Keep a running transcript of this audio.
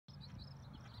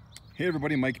Hey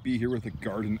everybody, Mike B here with a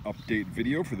garden update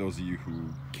video for those of you who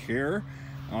care.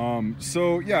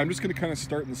 So yeah, I'm just going to kind of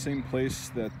start in the same place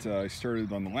that I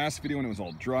started on the last video when it was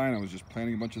all dry and I was just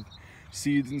planting a bunch of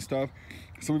seeds and stuff.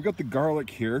 So we've got the garlic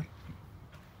here.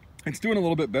 It's doing a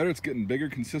little bit better. It's getting bigger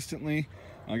consistently.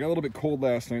 I got a little bit cold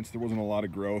last night, so there wasn't a lot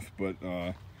of growth, but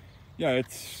yeah,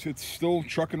 it's still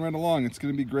trucking right along. It's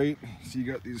going to be great. So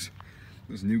you got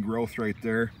this new growth right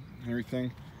there and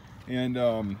everything.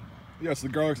 And yeah, so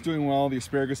the garlic's doing well. The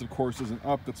asparagus, of course, isn't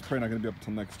up. That's probably not going to be up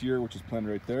until next year, which is planned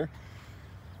right there.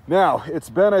 Now, it's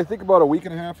been, I think, about a week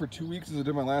and a half or 2 weeks since I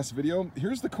did my last video.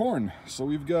 Here's the corn. So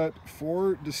we've got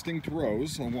 4 distinct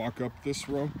rows. I'll walk up this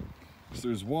row. So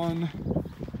there's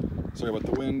 1, sorry about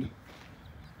the wind,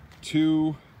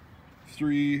 2,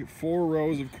 3, 4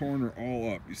 rows of corn are all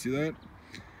up. You see that?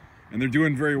 And they're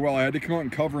doing very well. I had to come out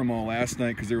and cover them all last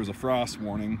night because there was a frost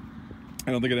warning.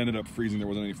 I don't think it ended up freezing. There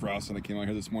wasn't any frost when I came out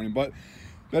here this morning, but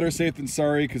better safe than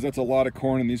sorry because that's a lot of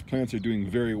corn and these plants are doing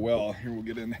very well. Here we'll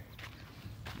get in,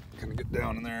 kind of get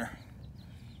down in there.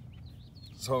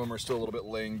 Some of them are still a little bit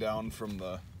laying down from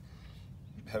the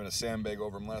having a sandbag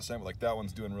over them last time, but like that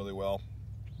one's doing really well.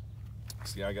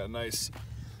 So yeah, I got a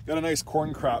nice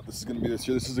corn crop. This is going to be this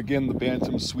year. This is again the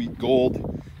Bantam Sweet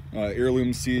Gold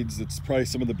heirloom seeds. It's probably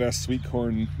some of the best sweet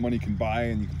corn money can buy,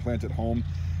 and you can plant at home.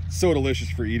 So delicious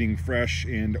for eating fresh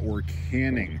and or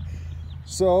canning.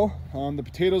 So the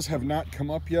potatoes have not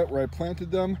come up yet where I planted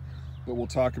them, but we'll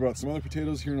talk about some other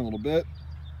potatoes here in a little bit.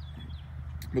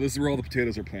 But this is where all the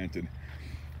potatoes are planted.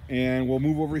 And we'll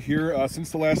move over here.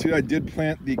 Since the last video I did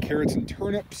plant the carrots and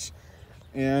turnips,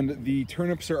 and the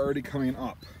turnips are already coming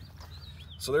up.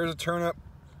 So there's a turnip.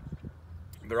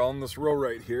 They're all in this row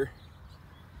right here.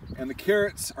 And the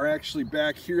carrots are actually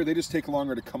back here. They just take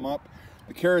longer to come up.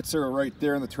 The carrots are right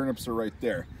there and the turnips are right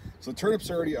there. So the turnips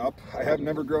are already up. I have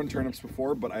never grown turnips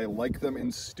before, but I like them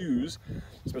in stews,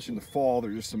 especially in the fall.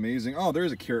 They're just amazing. Oh,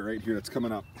 there's a carrot right here that's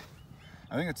coming up.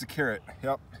 I think it's a carrot.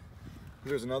 Yep.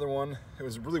 There's another one. It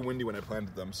was really windy when I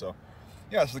planted them, so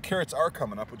yeah, so the carrots are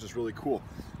coming up, which is really cool.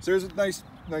 So there's a nice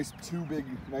 2 big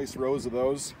nice rows of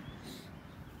those.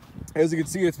 As you can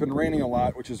see, it's been raining a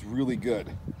lot, which is really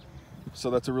good. So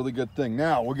that's a really good thing.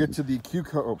 Now we'll get to the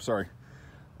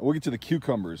We'll get to the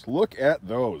cucumbers. Look at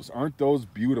those. Aren't those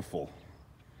beautiful?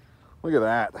 Look at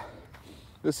that.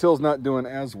 This hill's not doing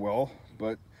as well,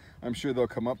 but I'm sure they'll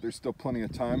come up. There's still plenty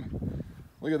of time.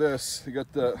 Look at this. You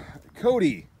got the...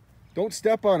 Cody, don't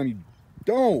step on him.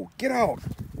 Don't. Get out.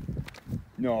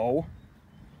 No.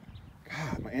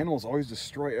 God, my animals always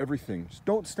destroy everything. Just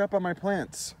don't step on my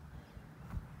plants.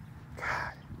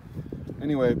 God.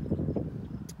 Anyway,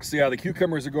 so yeah, the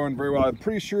cucumbers are going very well. I'm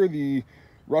pretty sure the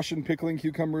Russian pickling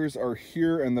cucumbers are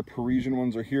here and the Parisian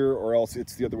ones are here, or else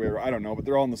it's the other way around. I don't know, but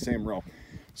they're all in the same row.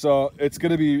 So it's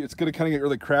gonna kind of get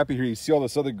really crappy here. You see all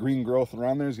this other green growth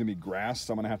around there is gonna be grass,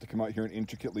 so I'm gonna have to come out here and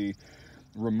intricately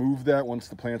remove that once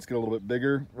the plants get a little bit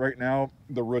bigger. Right now,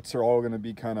 the roots are all gonna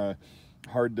be kind of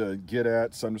hard to get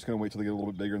at, so I'm just gonna wait till they get a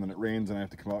little bit bigger, and then it rains and I have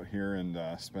to come out here and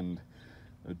spend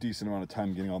a decent amount of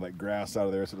time getting all that grass out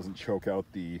of there so it doesn't choke out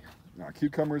the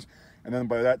cucumbers. And then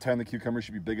by that time the cucumbers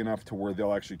should be big enough to where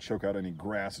they'll actually choke out any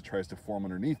grass that tries to form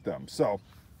underneath them. So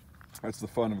that's the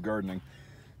fun of gardening.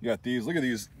 You got these, look at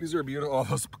these are beautiful. Oh,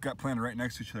 those got planted right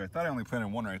next to each other. I thought I only planted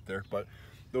 1 right there, but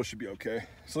those should be okay.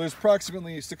 So there's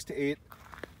approximately 6 to 8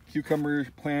 cucumber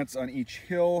plants on each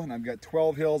hill, and I've got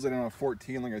 12 hills. I don't have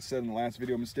 14 like I said in the last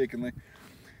video mistakenly.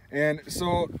 And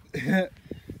so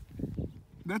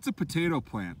that's a potato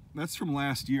plant. That's from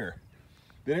last year.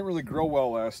 They didn't really grow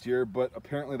well last year, but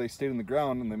apparently they stayed in the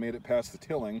ground and they made it past the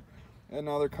tilling, and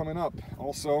now they're coming up.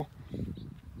 Also,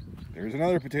 there's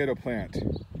another potato plant,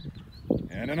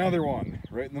 and another one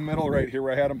right in the middle right here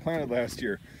where I had them planted last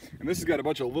year. And this has got a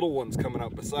bunch of little ones coming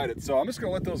up beside it, so I'm just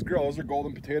gonna let those grow. Those are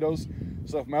golden potatoes.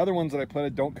 So if my other ones that I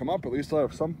planted don't come up, at least I'll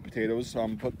have some potatoes.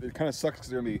 But it kind of sucks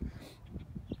because they're gonna be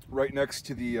right next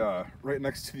to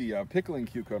the pickling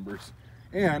cucumbers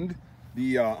and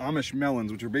the Amish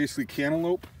melons, which are basically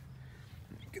cantaloupe.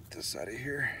 Get this out of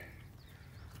here.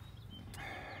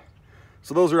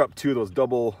 So those are up too. The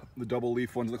double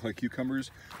leaf ones look like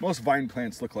cucumbers. Most vine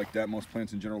plants look like that. Most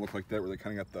plants in general look like that, where they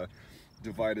kind of got the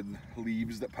divided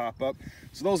leaves that pop up.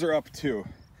 So those are up too.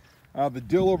 The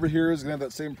dill over here is gonna have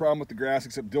that same problem with the grass,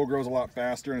 except dill grows a lot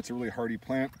faster and it's a really hardy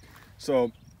plant.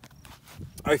 So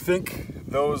I think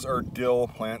those are dill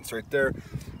plants right there.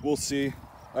 We'll see.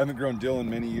 I haven't grown dill in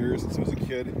many years since I was a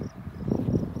kid.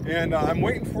 And I'm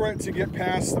waiting for it to get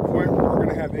past the point where we're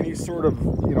gonna have any sort of,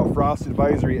 frost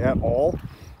advisory at all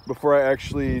before I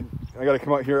gotta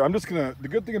come out here. The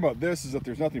good thing about this is that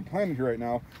there's nothing planted here right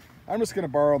now. I'm just going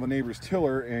to borrow the neighbor's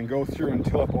tiller and go through and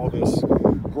till up all this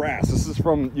grass. This is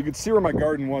from, you can see where my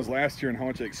garden was last year and how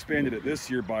much I expanded it this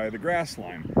year by the grass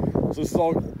line. So this is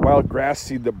all wild grass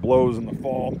seed that blows in the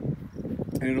fall,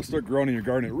 and it'll start growing in your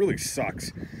garden. It really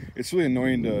sucks. It's really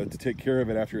annoying to take care of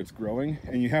it after it's growing,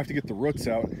 and you have to get the roots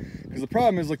out, because the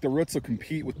problem is, like, the roots will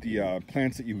compete with the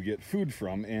plants that you get food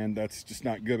from, and that's just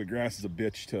not good. But grass is a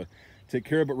bitch to take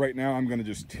care of. But right now I'm going to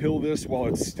just till this while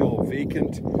it's still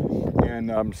vacant,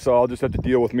 and so I'll just have to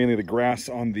deal with mainly the grass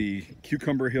on the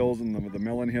cucumber hills and the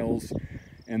melon hills,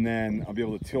 and then I'll be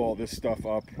able to till all this stuff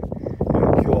up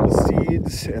and kill all the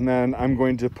seeds. And then I'm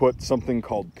going to put something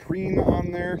called preen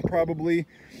on there probably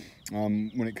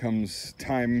when it comes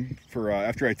time for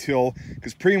after I till,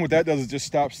 because preen, what that does is just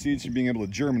stops seeds from being able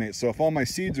to germinate. So if all my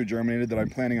seeds are germinated that I'm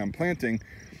planning on planting,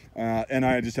 and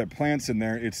I just have plants in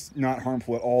there, it's not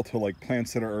harmful at all to like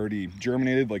plants that are already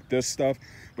germinated, like this stuff.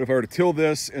 But if I were to till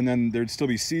this and then there'd still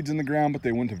be seeds in the ground but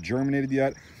they wouldn't have germinated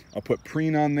yet, I'll put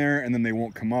preen on there and then they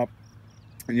won't come up.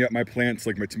 And yet my plants,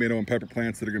 like my tomato and pepper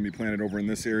plants that are going to be planted over in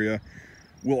this area,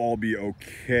 will all be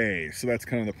okay. So that's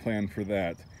kind of the plan for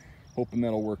that. Hoping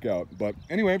that'll work out. But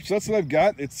anyway, so that's what I've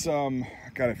got. It's God,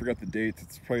 I forgot the date.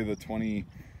 It's probably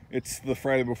it's the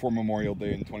Friday before Memorial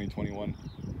Day in 2021.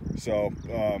 So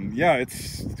yeah,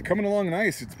 it's coming along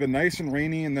nice. It's been nice and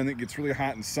rainy, and then it gets really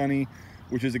hot and sunny,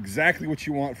 which is exactly what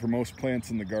you want for most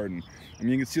plants in the garden. I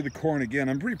mean, you can see the corn again.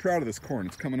 I'm pretty proud of this corn.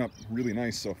 It's coming up really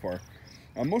nice so far.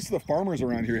 Most of the farmers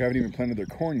around here haven't even planted their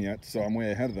corn yet, so I'm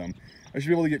way ahead of them. I should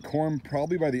be able to get corn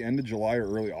probably by the end of July or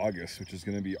early August, which is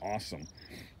going to be awesome,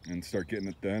 and start getting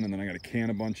it then. And then I got to can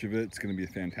a bunch of it. It's going to be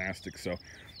fantastic. So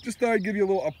just thought I'd give you a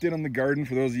little update on the garden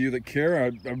for those of you that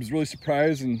care. I was really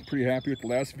surprised and pretty happy with the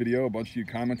last video. A bunch of you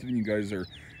commented, and you guys are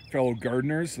fellow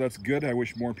gardeners, so that's good. I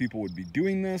wish more people would be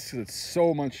doing this. It's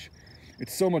so much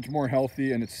more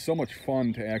healthy, and it's so much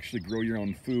fun to actually grow your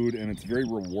own food, and it's very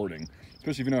rewarding,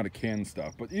 especially if you know how to can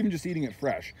stuff. But even just eating it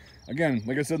fresh. Again,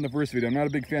 like I said in the first video, I'm not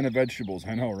a big fan of vegetables.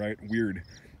 I know, right? Weird.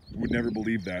 Would never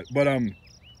believe that. But I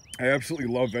absolutely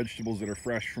love vegetables that are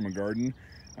fresh from a garden.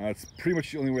 It's pretty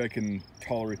much the only way I can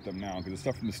tolerate them now, because the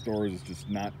stuff from the stores is just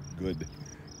not good.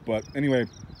 But anyway,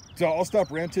 so I'll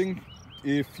stop ranting.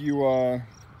 If you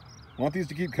want these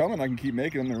to keep coming, I can keep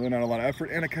making them. They're really not a lot of effort,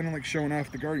 and I kind of like showing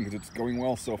off the garden because it's going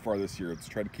well so far this year. Let's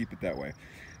try to keep it that way.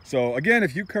 So again,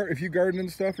 if you garden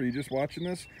and stuff, or you just watching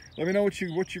this, let me know what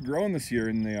you're growing this year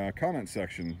in the comment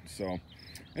section. So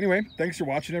anyway, thanks for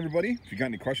watching, everybody. If you got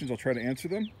any questions, I'll try to answer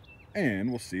them,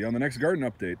 and we'll see you on the next garden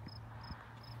update.